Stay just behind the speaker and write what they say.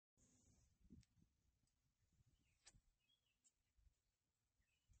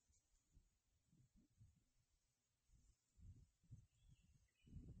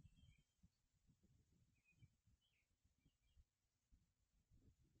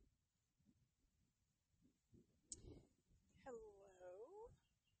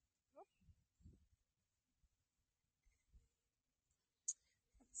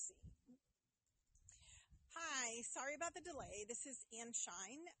Sorry about the delay. This is Ann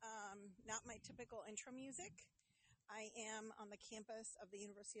Shine, not my typical intro music. I am on the campus of the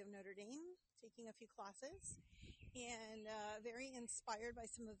University of Notre Dame taking a few classes and very inspired by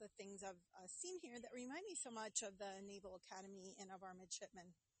some of the things I've seen here that remind me so much of the Naval Academy and of our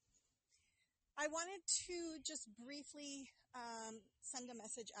midshipmen. I wanted to just briefly send a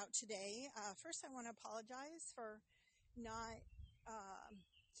message out today. First, I want to apologize for not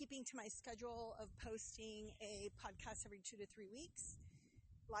keeping to my schedule of posting a podcast every 2 to 3 weeks.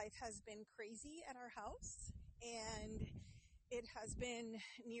 Life has been crazy at our house, and it has been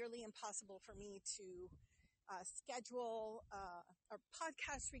nearly impossible for me to schedule a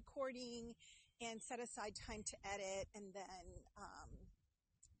podcast recording and set aside time to edit and then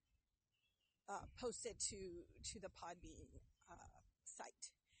post it to the Podbean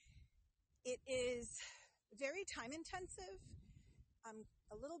site. It is very time intensive. I'm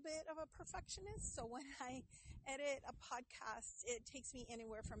a little bit of a perfectionist, so when I edit a podcast, it takes me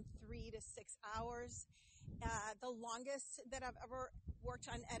anywhere from 3 to 6 hours. The longest that I've ever worked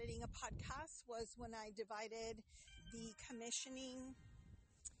on editing a podcast was when I divided the commissioning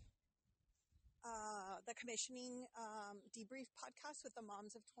debrief podcast with the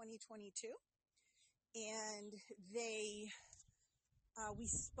moms of 2022, and we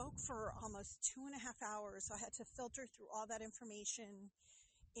spoke for almost 2.5 hours, so I had to filter through all that information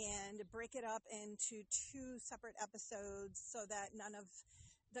and break it up into 2 separate episodes so that none of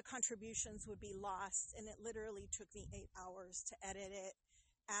the contributions would be lost. And it literally took me 8 hours to edit it,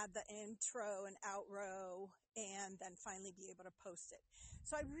 add the intro and outro, and then finally be able to post it.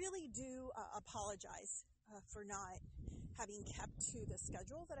 So I really do apologize for not having kept to the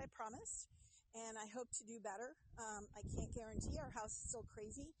schedule that I promised. And I hope to do better. I can't guarantee. Our house is still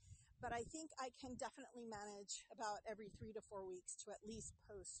crazy, but I think I can definitely manage about every 3 to 4 weeks to at least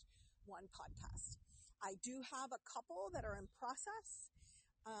post one podcast. I do have a couple that are in process,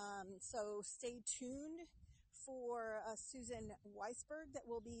 so stay tuned for Susan Weisberg that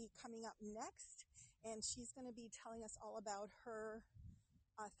will be coming up next, and she's going to be telling us all about her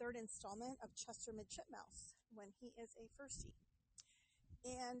third installment of Chester Midship Mouse when he is a firstie.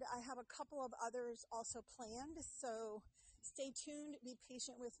 And I have a couple of others also planned, so stay tuned, be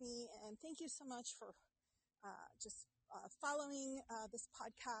patient with me, and thank you so much for just following this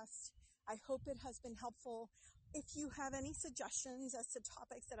podcast. I hope it has been helpful. If you have any suggestions as to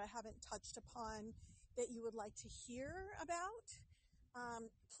topics that I haven't touched upon that you would like to hear about,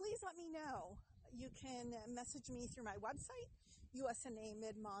 please let me know. You can message me through my website,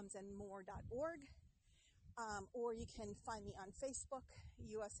 usnamidmomsandmore.org. Or you can find me on Facebook,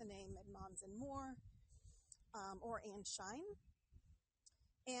 USNA Mid Moms and More, or Ann Shine.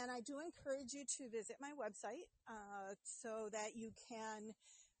 And I do encourage you to visit my website so that you can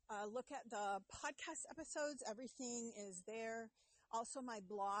look at the podcast episodes. Everything is there. Also my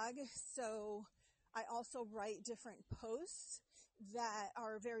blog. So I also write different posts that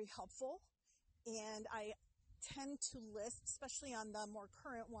are very helpful. And I tend to list, especially on the more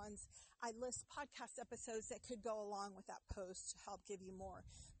current ones, I list podcast episodes that could go along with that post to help give you more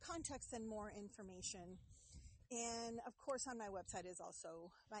context and more information. And of course on my website is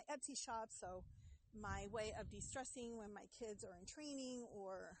also my Etsy shop, so my way of de-stressing when my kids are in training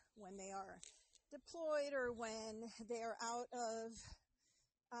or when they are deployed or when they're out of,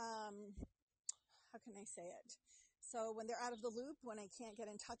 how can I say it? So when they're out of the loop, when I can't get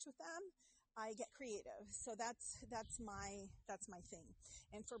in touch with them, I get creative. So that's my thing.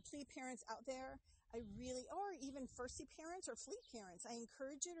 And for plebe parents out there, or even firstie parents or fleet parents, I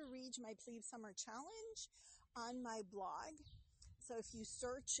encourage you to read my Plebe Summer Challenge on my blog. So if you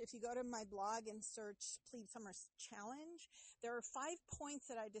go to my blog and search Plebe Summer Challenge, there are 5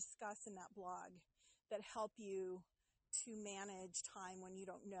 points that I discuss in that blog that help you to manage time when you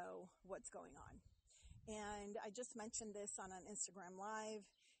don't know what's going on. And I just mentioned this on an Instagram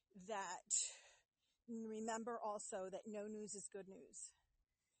Live, that remember also that no news is good news.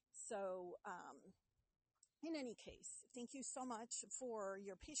 So in any case, thank you so much for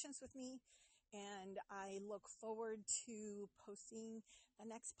your patience with me, and I look forward to posting the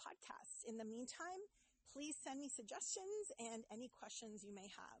next podcast. In the meantime, please send me suggestions and any questions you may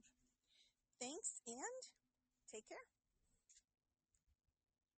have. Thanks, and take care.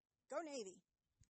 Go Navy.